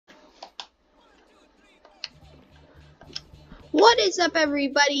What is up,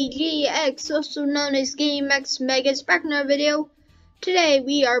 everybody? GX, also known as GameX Mega, is back in our video. Today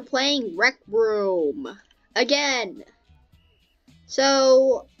we are playing Rec Room again.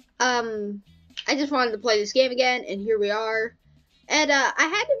 So, I just wanted to play this game again, and here we are. And I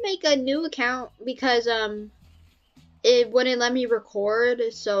had to make a new account because it wouldn't let me record,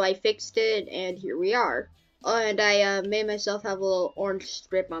 so I fixed it, and here we are. Oh, and I made myself have a little orange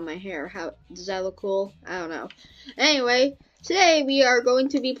strip on my hair. How does that look cool? I don't know. Anyway, today we are going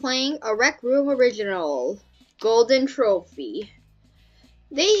to be playing a Rec Room original, Golden Trophy.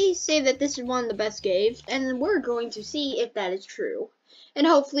 They say that this is one of the best games, and we're going to see if that is true. And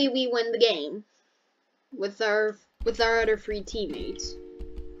hopefully we win the game with our other 3 teammates.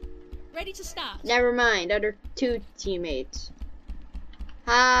 Ready to start. Never mind, other 2 teammates.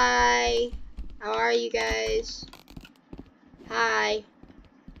 Hi. How are you guys? Hi.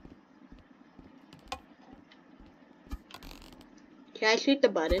 Can I shoot the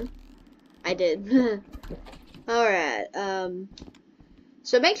button? I did. Alright,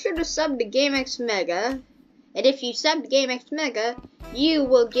 so make sure to sub to GameX Mega. And if you sub to GameX Mega, you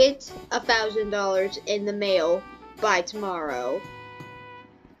will get $1,000 in the mail by tomorrow.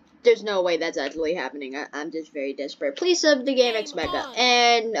 There's no way that's actually happening. I'm just very desperate. Please sub to GameX Mega.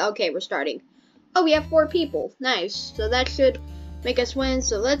 And, okay, we're starting. Oh, we have 4 people. Nice. So that should make us win.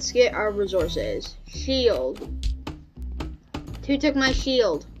 So let's get our resources. Shield. 2 took my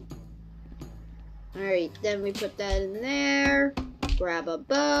shield. Alright, then we put that in there. Grab a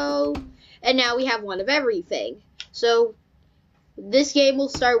bow. And now we have one of everything. So this game will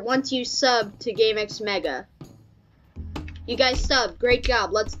start once you sub to GameX Mega. You guys subbed. Great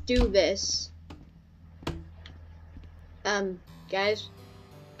job. Let's do this. Guys.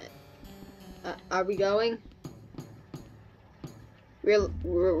 Are we going?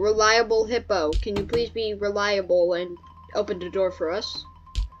 Reliable Hippo. Can you please be reliable and open the door for us?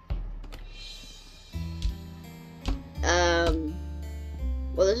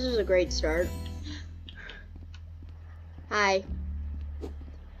 Well, this is a great start. Hi.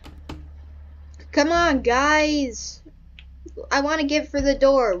 Come on, guys. I want to get for the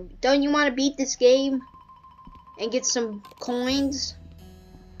door. Don't you want to beat this game and get some coins?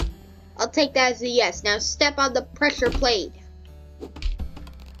 I'll take that as a yes. Now step on the pressure plate.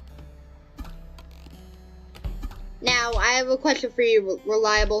 Now, I have a question for you,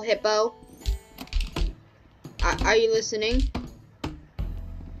 Reliable Hippo. Are you listening?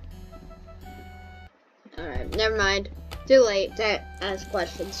 Alright, never mind. Too late to ask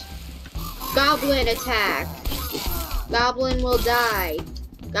questions. Goblin attack. Goblin will die.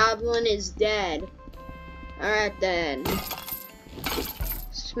 Goblin is dead. Alright then.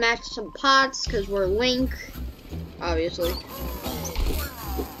 Smash some pots, because we're Link. Obviously.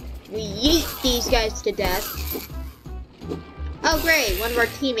 We yeet these guys to death. Oh great, one of our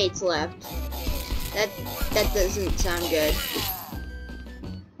teammates left. That doesn't sound good.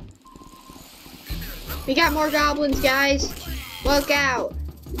 We got more goblins, guys. Look out.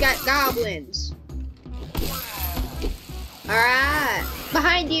 We got goblins. Alright.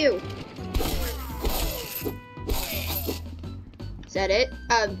 Behind you. Is that it?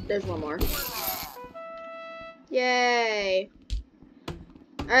 There's one more. Yay.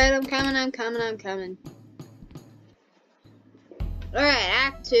 Alright, I'm coming. Alright,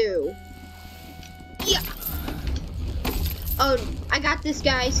 Act 2. Yeah. Oh, I got this,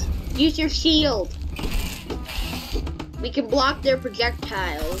 guys. Use your shield. We can block their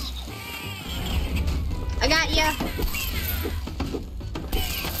projectiles. I got ya.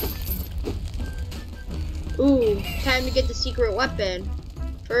 Ooh, time to get the secret weapon.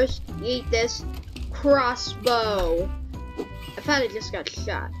 First, eat this crossbow. I thought it just got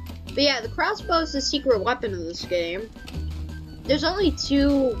shot. But yeah, the crossbow is the secret weapon of this game. There's only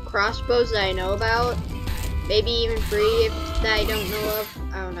 2 crossbows that I know about. Maybe even 3 that I don't know of.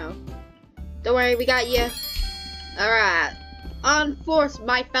 I don't know. Don't worry, we got you. Alright. On forth,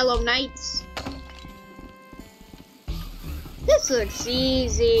 my fellow knights. This looks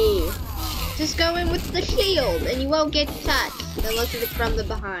easy. Just go in with the shield and you won't get touched unless it's from the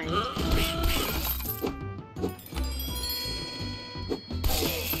behind.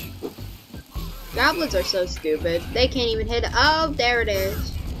 Goblins are so stupid. They can't even hit it. Oh, there it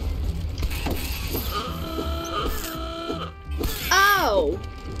is. Oh!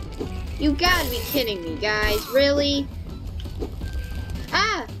 You gotta be kidding me, guys. Really?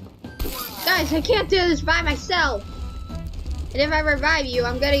 Ah! Guys, I can't do this by myself. And if I revive you,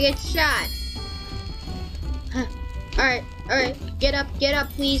 I'm gonna get shot. Alright. Get up,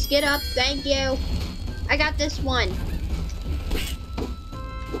 please. Get up. Thank you. I got this one.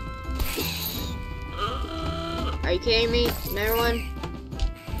 Are you kidding me? Another one?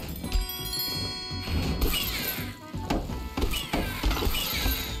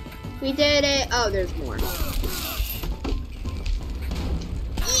 We did it. Oh, there's more.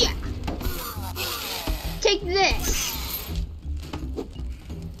 Yeah. Take this.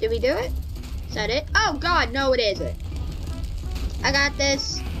 Did we do it? Is that it? Oh God, no, it isn't. I got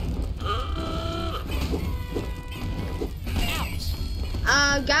this.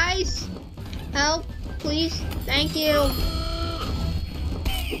 Guys, help, please. Thank you.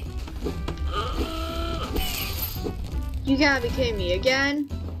 You gotta be kidding me again.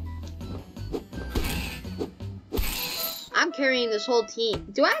 I'm carrying this whole team.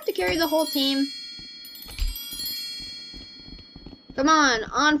 Do I have to carry the whole team? Come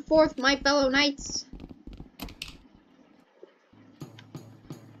on forth, my fellow knights.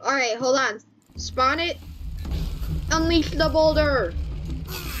 Alright, hold on. Spawn it. Unleash the boulder.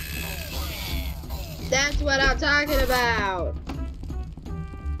 That's what I'm talking about.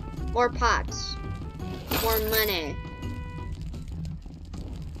 More pots. More money.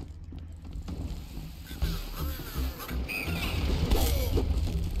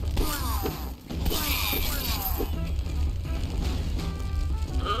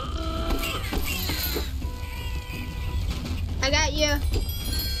 I got you.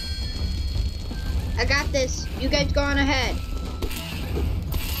 I got this. You guys go on ahead.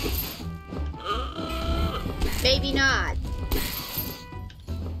 Maybe not.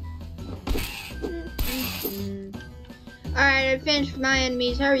 Alright, I finished my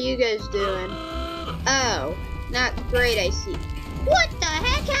enemies. How are you guys doing? Oh, not great, I see. What the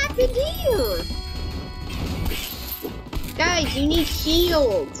heck happened here? Guys, you need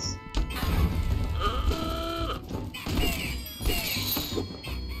shields.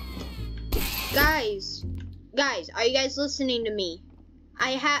 Guys, are you guys listening to me?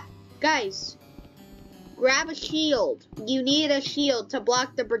 Guys, grab a shield. You need a shield to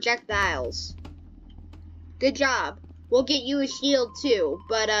block the projectiles. Good job. We'll get you a shield too,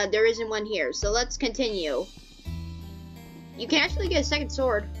 but there isn't one here, so let's continue. You can actually get a second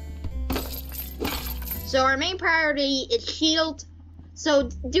sword. So our main priority is shield. So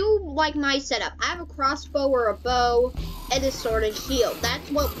do like my setup. I have a crossbow or a bow and a sword and shield. That's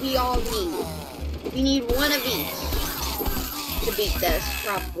what we all need. We need one of each to beat this,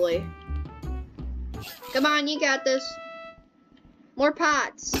 probably. Come on, you got this. More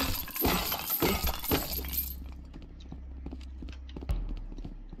pots.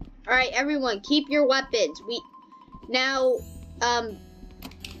 Alright, everyone, keep your weapons.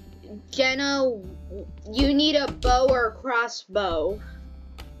 Jenna, you need a bow or a crossbow.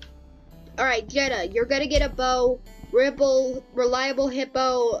 Alright, Jenna, you're gonna get a bow. Reliable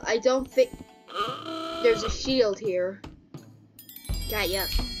hippo. I don't think there's a shield here. Got ya.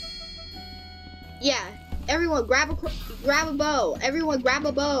 Yeah, everyone grab a bow. Everyone grab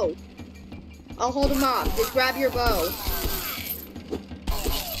a bow. I'll hold them off. Just grab your bow.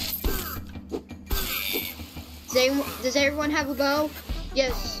 Does everyone have a bow?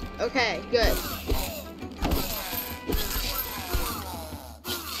 Yes. Okay, good.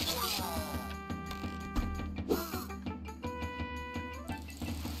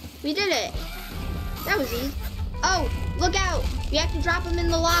 We did it. That was easy. Oh, look out. We have to drop him in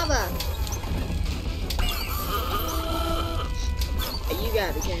the lava. You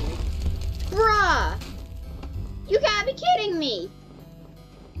gotta be kidding me. Bruh. You gotta be kidding me.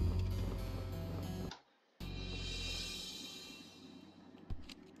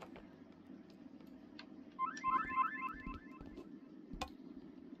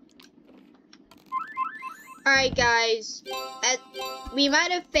 Alright guys, we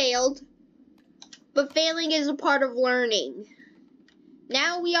might have failed, but failing is a part of learning.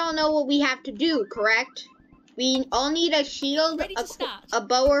 Now we all know what we have to do, correct? We all need a shield, a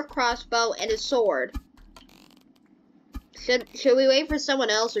bow or crossbow, and a sword. Should we wait for someone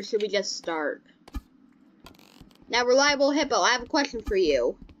else, or should we just start? Now, Reliable Hippo, I have a question for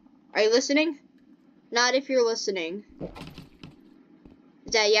you. Are you listening? Not if you're listening.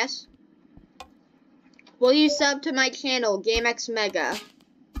 Is that a yes? Will you sub to my channel, GameX Mega?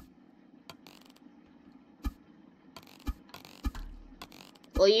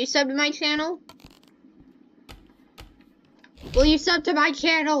 Will you sub to my channel? Will you sub to my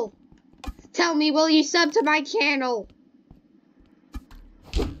channel? Tell me, will you sub to my channel?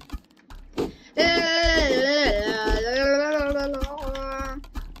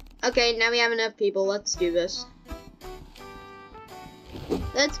 Okay, now we have enough people. Let's do this.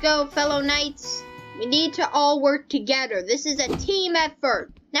 Let's go, fellow knights. We need to all work together. This is a team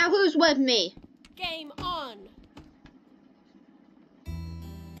effort. Now who's with me? Game on.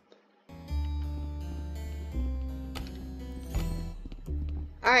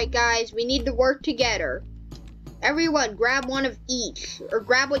 Alright, guys, we need to work together. Everyone, grab one of each, or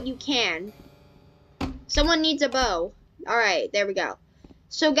grab what you can. Someone needs a bow. Alright, there we go.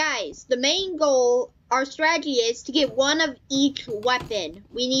 So, guys, the main goal, our strategy is to get one of each weapon.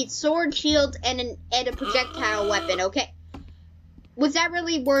 We need sword, shield, and a projectile weapon, okay? Was that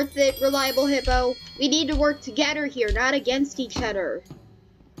really worth it, Reliable Hippo? We need to work together here, not against each other.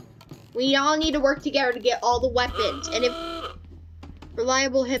 We all need to work together to get all the weapons. And if...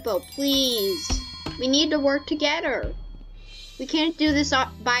 Reliable Hippo, please. We need to work together. We can't do this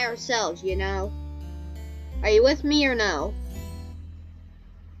by ourselves, you know? Are you with me or no?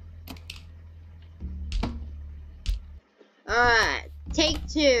 Alright, take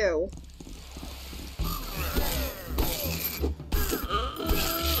 2.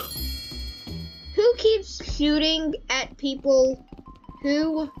 Who keeps shooting at people?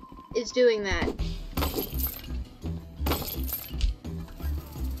 Who is doing that?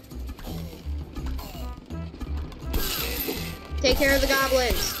 Take care of the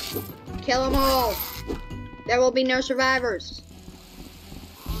goblins. Kill them all. There will be no survivors.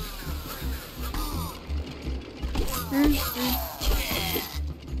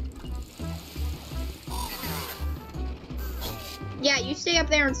 Yeah, you stay up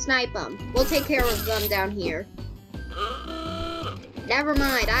there and snipe them. We'll take care of them down here. Never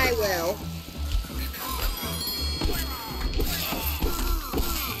mind, I will.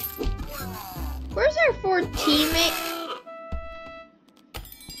 Where's our 4th teammate?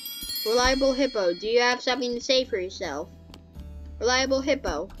 Reliable Hippo, do you have something to say for yourself? Reliable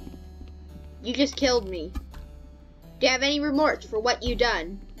Hippo, you just killed me. Do you have any remorse for what you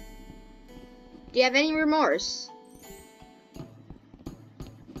done? Do you have any remorse?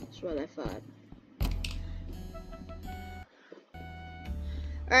 That's what I thought.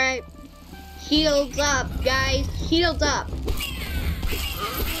 Alright. Shields up, guys. Shields up.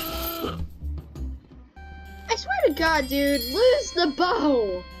 I swear to God, dude. Lose the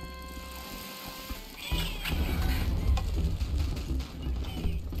bow.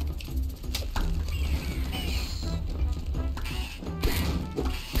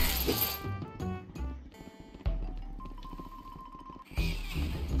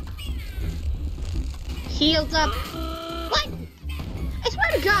 Shields up. What? I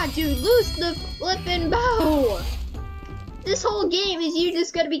swear to God, dude, lose the flippin' bow. This whole game is you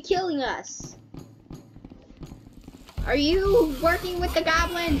just gonna be killing us. Are you working with the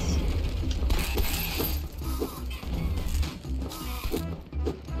goblins?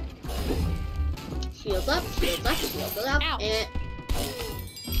 Shields up, shields up, shields up. And...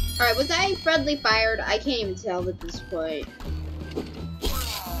 Alright, was I friendly fired? I can't even tell at this point.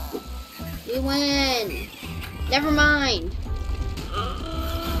 We win. Never mind.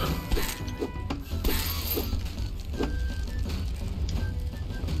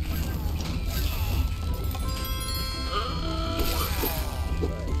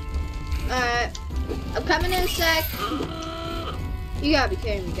 I'm coming in a sec. You gotta be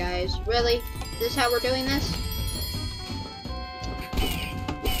kidding me, guys. Really? Is this how we're doing this?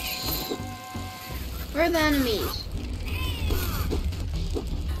 Where are the enemies?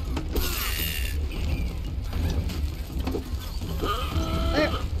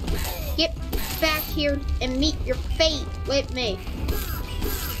 Get back here and meet your fate with me.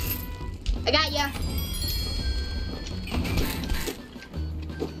 I got ya.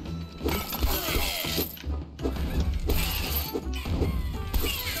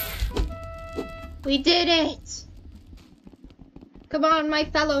 We did it! Come on, my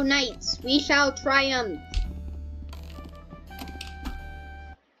fellow knights, we shall triumph.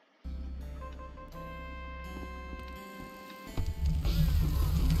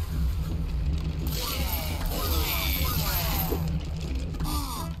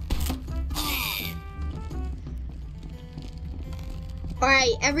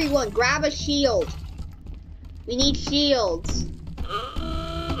 Alright, everyone, grab a shield. We need shields.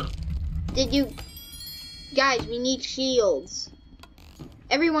 Did you... Guys, we need shields.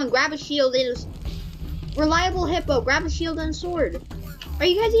 Everyone, grab a shield and a... Reliable Hippo, grab a shield and a sword. Are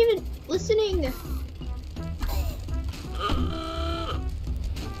you guys even listening?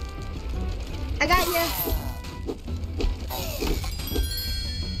 I got you.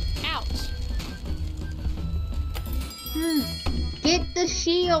 Ouch. Get the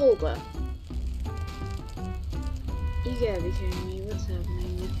shield. You gotta be kidding me. What's happening?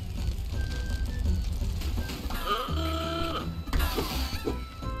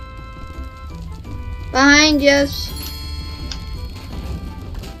 Behind us.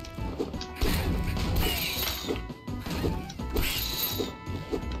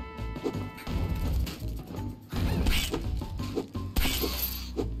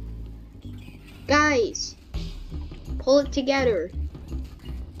 Guys, pull it together.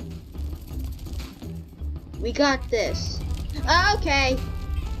 We got this. Okay.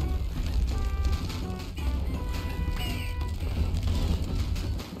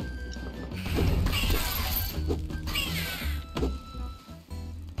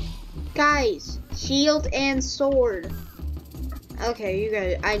 Guys, shield and sword. Okay, you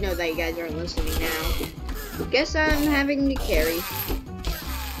guys, I know that you guys aren't listening now. Guess I'm having to carry.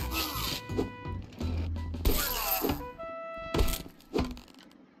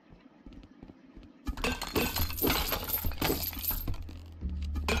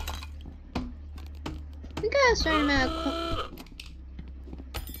 We got a certain amount of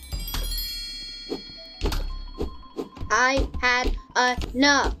I had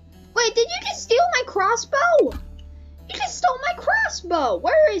enough. Wait, did you just steal my crossbow? You just stole my crossbow.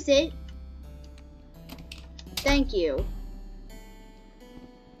 Where is it? Thank you.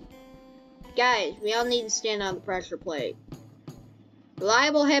 Guys, we all need to stand on the pressure plate.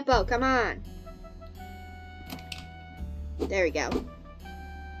 Reliable hippo, come on. There we go.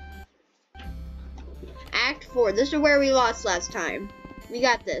 Act 4. This is where we lost last time. We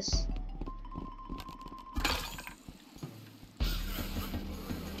got this.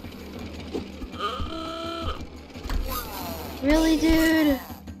 Really, dude?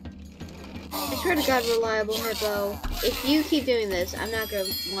 I swear to God, reliable hippo. If you keep doing this, I'm not gonna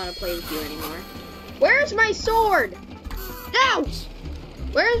want to play with you anymore. Where's my sword? No!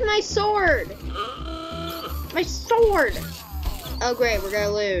 Where's my sword? My sword! Oh great, we're gonna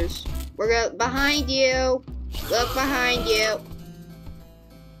lose. We're gonna behind you. Look behind you.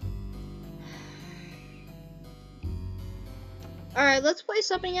 Alright, let's play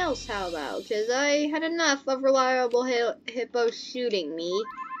something else, how about? Because I had enough of reliable hippo shooting me.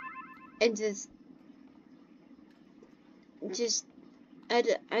 And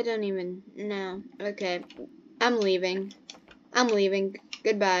I don't even know. Okay, I'm leaving. I'm leaving.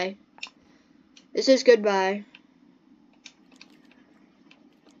 Goodbye. This is goodbye.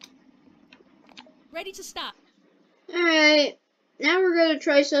 Ready to stop. Alright, now we're going to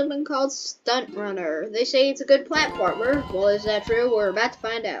try something called Stunt Runner. They say it's a good platformer. Well, is that true? We're about to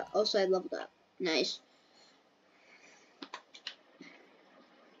find out. Also, I leveled up. Nice.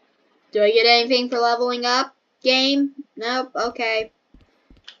 Do I get anything for leveling up? Game? Nope. Okay.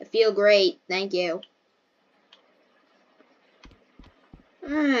 I feel great. Thank you.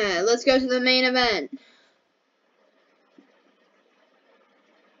 Alright, let's go to the main event.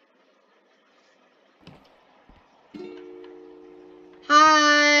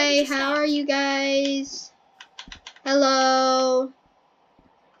 Hi, how are you guys? Hello.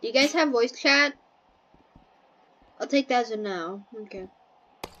 Do you guys have voice chat? I'll take that as a no. Okay.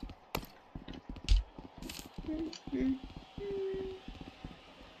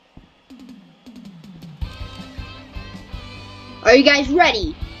 Are you guys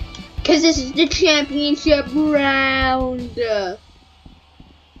ready? Cause this is the championship round. Game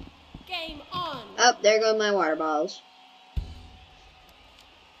on. Oh, there go my water bottles.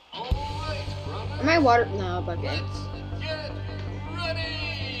 Am I water? No, okay. Let's get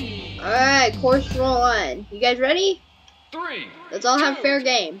ready. Alright, course 1. You guys ready? 3. Let's all have fair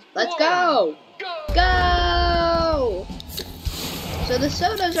game. Let's go! Go! Go! So the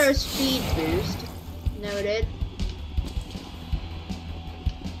sodas are a speed boost. Noted.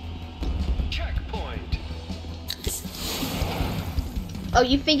 Checkpoint. Oh,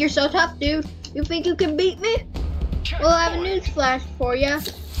 you think you're so tough, dude? You think you can beat me? Well, I have a news flash for you.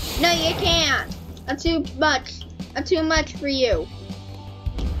 No, you can't. I'm too much. I'm too much for you.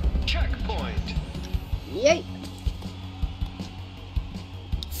 Checkpoint. Yay.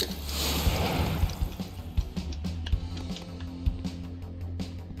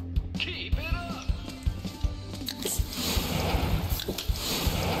 Keep it up.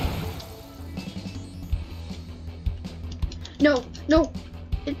 No, no.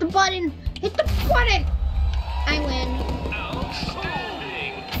 Hit the button. Hit the button. I win.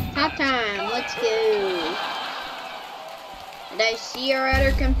 Outstanding. Half time. Let's go. And I see our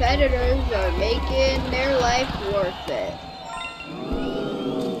other competitors are making their life worth it.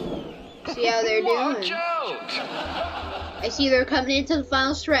 See how they're Watch doing. out. I see they're coming into the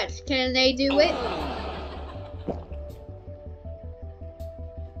final stretch. Can they do it?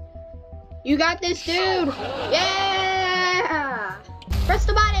 You got this, dude. Yeah! Press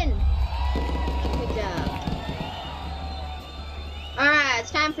the button. Good job. Alright,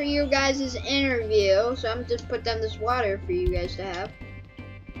 it's time for you guys' interview. So I'm just put down this water for you guys to have.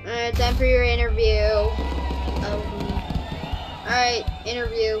 Alright, time for your interview. Alright,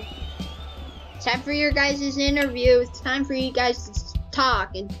 interview. It's time for your guys' interview. It's time for you guys to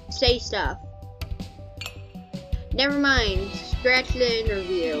talk and say stuff. Never mind. Scratch the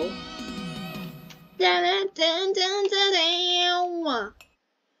interview. Dun, dun, dun, dun, dun, dun.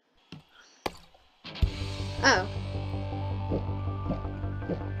 Oh.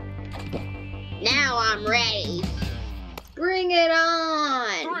 Now I'm ready. Bring it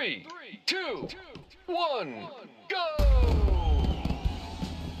on. 3, 2, 1, go!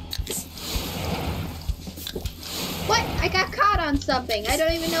 What? I got caught on something. I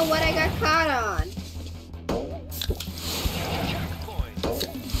don't even know what I got caught on.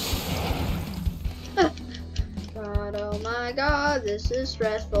 God, oh my god, this is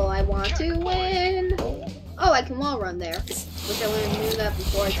stressful. I want to win. Oh, I can wall run there. Wish I would have knew that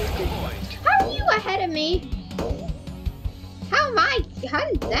before I just did. How are you ahead of me? How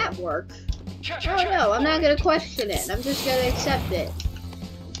did that work? Oh no, I'm not gonna question it. I'm just gonna accept it.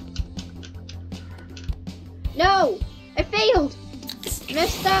 No! I failed!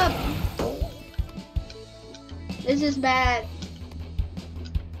 Messed up! This is bad.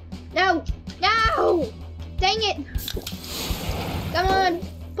 No! No! Dang it! Come on!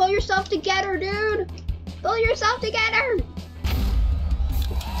 Pull yourself together, dude! Pull yourself together!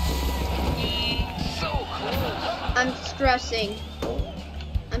 So close. I'm stressing.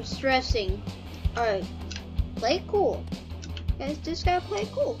 I'm stressing. Alright. Play it cool. Guys, just gotta play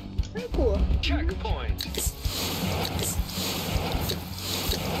it cool. Play it cool. Checkpoint.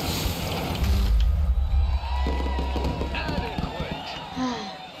 Adequate.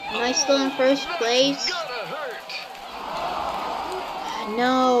 Am I still in first place? Gotta hurt.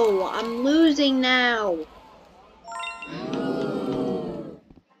 No, I'm losing now.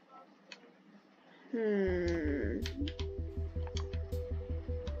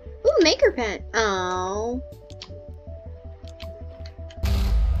 Ooh, maker pen. Oh.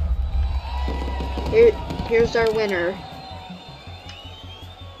 Here's our winner.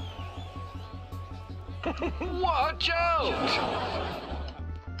 Watch out!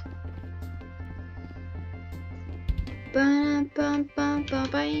 Bum, bum, bum, bum,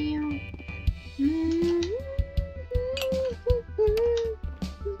 bam.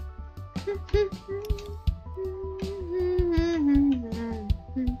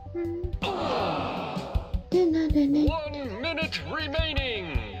 One minute remaining.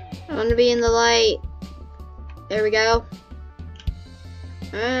 I want to be in the light. There we go.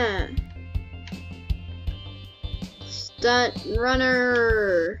 Stunt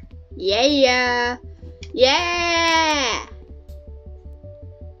runner. Yeah. Yeah.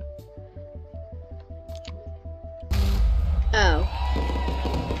 Oh.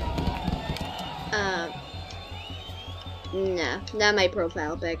 No, not my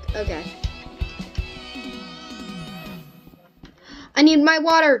profile pic. Okay. I need my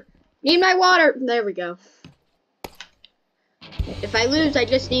water. Need my water. There we go. If I lose, I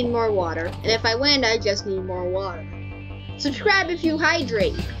just need more water. And if I win, I just need more water. Subscribe if you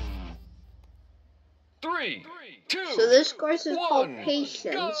hydrate. 3, 2. So this course is called one,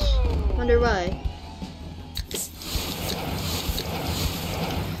 Patience. go! Wonder why.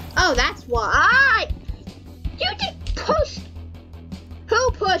 Oh, that's why. You did push.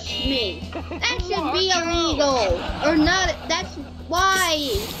 Who pushed me? That should be illegal. Or not. That's why.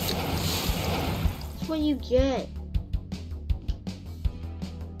 That's what you get.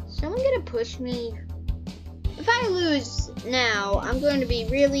 Someone gonna push me? If I lose now, I'm going to be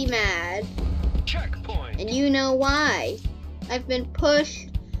really mad. Checkpoint. And you know why. I've been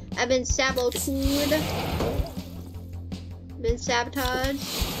pushed. I've been sabotaged.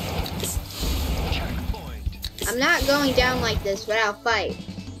 Checkpoint. I'm not going down like this without fight.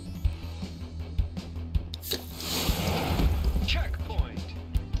 Checkpoint.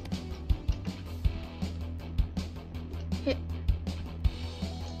 Hit.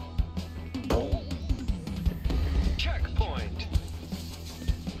 Checkpoint.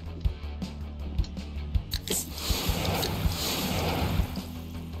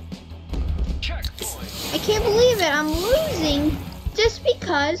 Checkpoint. I can't believe it. I'm losing just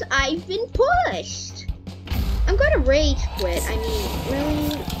because I've been pushed. I'm gonna rage quit. I mean,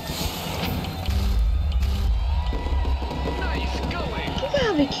 really? Nice going. You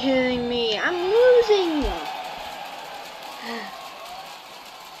gotta be kidding me. I'm losing.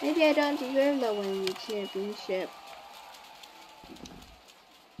 Maybe I don't deserve the winning championship.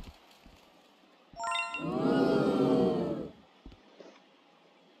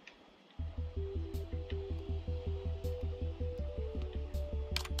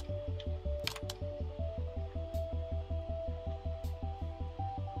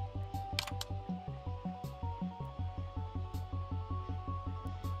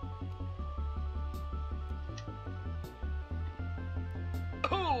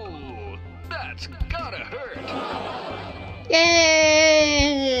 Ooh, that That's gotta hurt.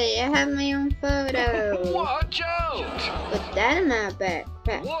 Yay! I have my own photo. Watch out! Put that in my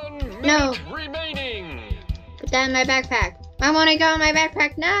backpack. 1 minute No. remaining. Put that in my backpack. I want to go in my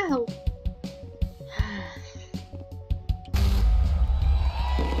backpack now.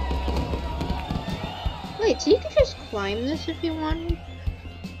 Wait, so you could just climb this if you wanted?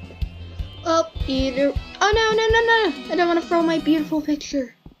 Oh, either. Oh, no. I don't want to throw my beautiful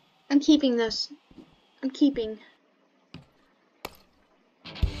picture. I'm keeping this. I'm keeping.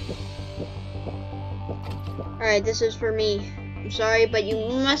 Alright, this is for me. I'm sorry, but you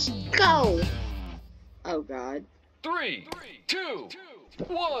must go. Oh, God. 3, 2,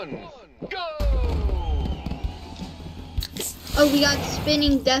 1, go! Oh, we got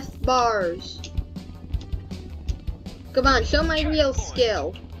spinning death bars. Come on, show my real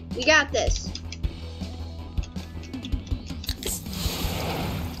skill. We got this.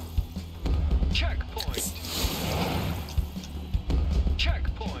 Checkpoint.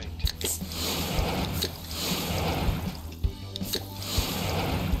 Checkpoint.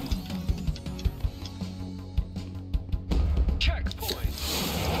 Checkpoint.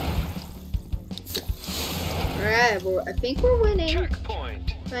 Alright, well, I think we're winning.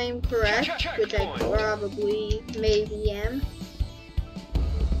 Checkpoint. If I'm correct, which I probably maybe am.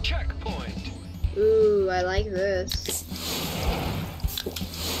 Checkpoint. Ooh, I like this.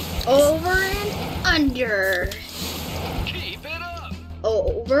 Over and under. Keep it up.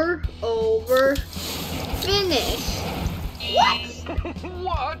 Over, finish. What?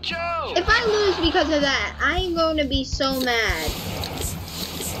 Watch out. If I lose because of that, I'm going to be so mad.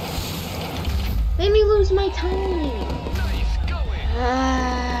 Made me lose my time. Nice going.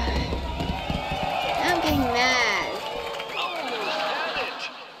 I'm getting mad. Almost had it.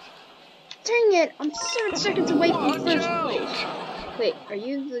 Dang it, I'm 7 seconds away from Watch first out. place. Wait, are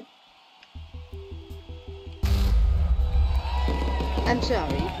you the... I'm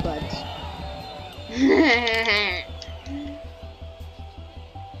sorry, but...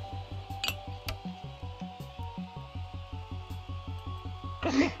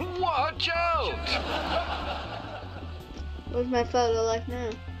 Watch out. What's my photo like now?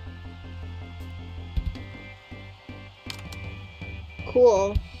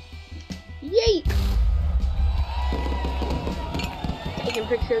 Cool. Yay! Taking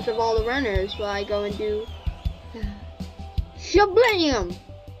pictures of all the runners while I go and do... Shablam!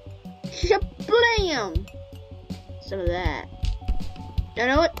 Shablam! Some of that. You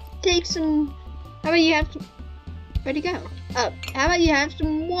know what? Take some... How about you have some... Where'd he go? Oh, how about you have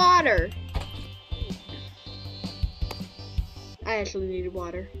some water? I actually needed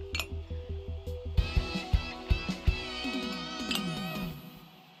water.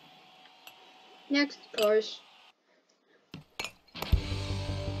 Next course.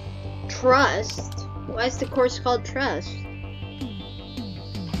 Trust? Why is the course called Trust?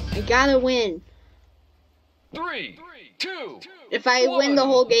 I gotta win. 3, 2. If I win the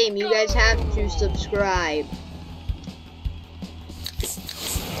whole game, you guys have to subscribe.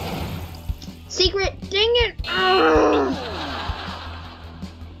 Secret, dang it! Ugh.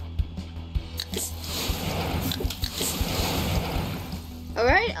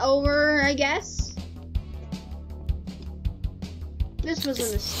 Alright, over, I guess. This was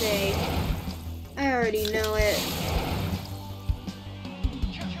a mistake. I already know it.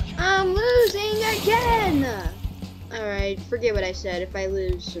 I'm losing again! Alright, forget what I said. If I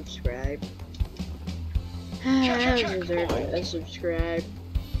lose, subscribe. I don't deserve a subscribe.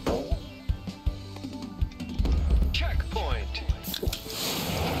 Checkpoint.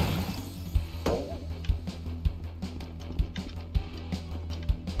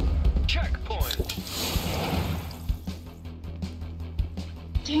 Checkpoint.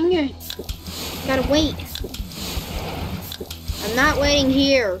 Dang it. Gotta wait. I'm not waiting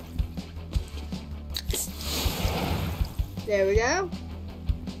here. There we go.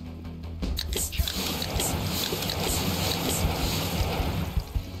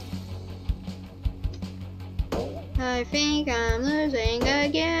 I think I'm losing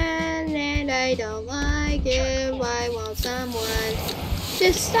again, and I don't like it. Why won't someone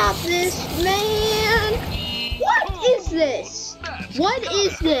just stop this, man? What is this? What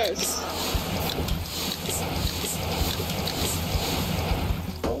is this?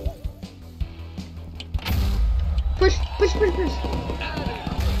 Push, push, push, push.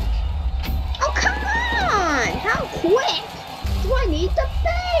 Oh, come on! How quick do I need to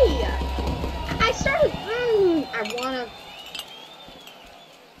be? I started,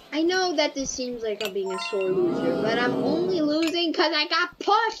 I know that this seems like I'm being a sore loser, but I'm only losing because I got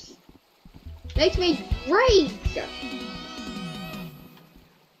pushed. Makes me rage.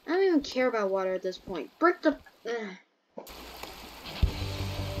 don't even care about water at this point. Break the...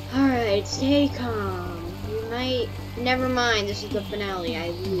 Alright, stay calm. You might... Never mind, this is the finale. I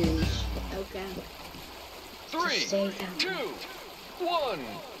lose. Okay. 3, Stay calm. 2, 1,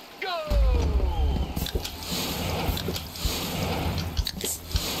 go!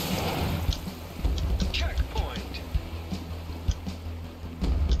 Checkpoint.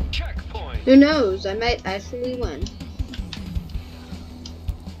 Checkpoint. Who knows? I might actually win.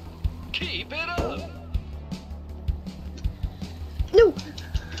 Keep it up. No!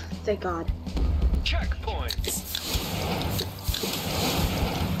 Thank God. Checkpoint.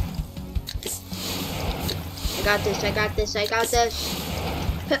 I got this, I got this, I got this.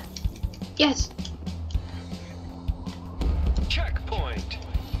 Yes! Checkpoint.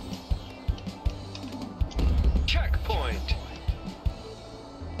 Checkpoint.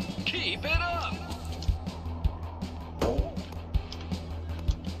 Keep it up.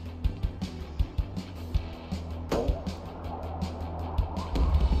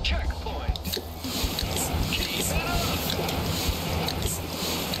 Checkpoint. Keep it up.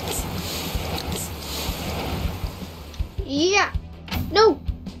 Yeah! No!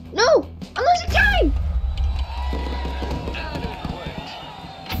 No! I'm losing time! Adequate.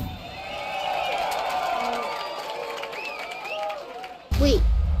 Wait.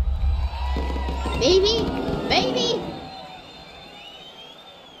 Maybe? Maybe?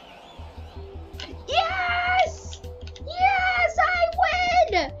 Yes! Yes, I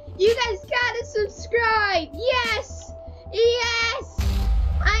win! You guys gotta subscribe! Yes! Yes!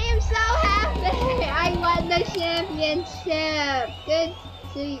 I am so happy! I won the championship! Good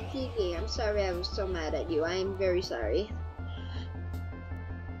GG. I'm sorry I was so mad at you. I am very sorry.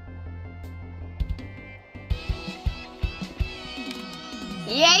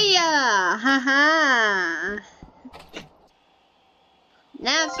 Yeah! Haha!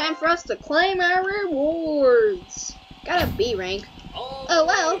 Now it's time for us to claim our rewards! Got a B rank. Oh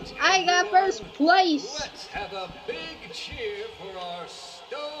well, I got first place! Let's have a big cheer for our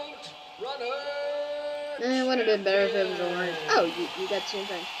stoked runner. It would have been better if it was orange. Oh, you got the same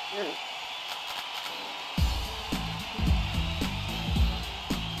thing. Alright.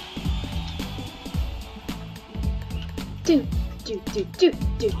 Do do do do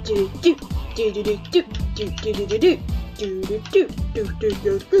do do do do do do do do do do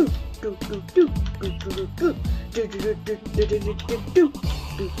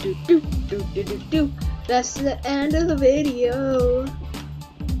do do do. That's the end of the video.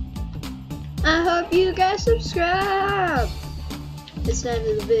 I hope you guys subscribe. It's the end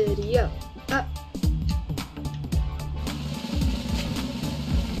of the video.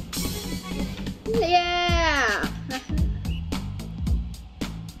 Yeah.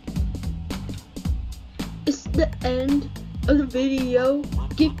 It's the end of the video.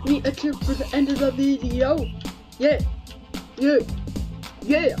 Give me a cheer for the end of the video. Yeah. Yeah.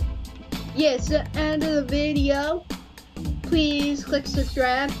 Yeah. Yeah, it's the end of the video. Please click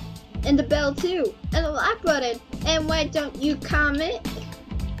subscribe and the bell too and the like button. And why don't you comment?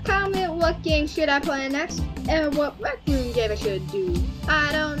 Comment what game should I play next and what Rec Room game I should do.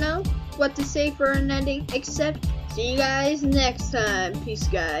 I don't know what to say for an ending except see you guys next time. Peace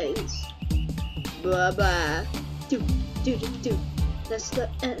guys. Bye bye. Do do do do. That's the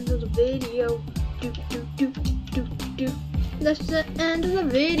end of the video. Do do do do do do. That's the end of the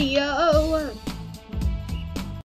video.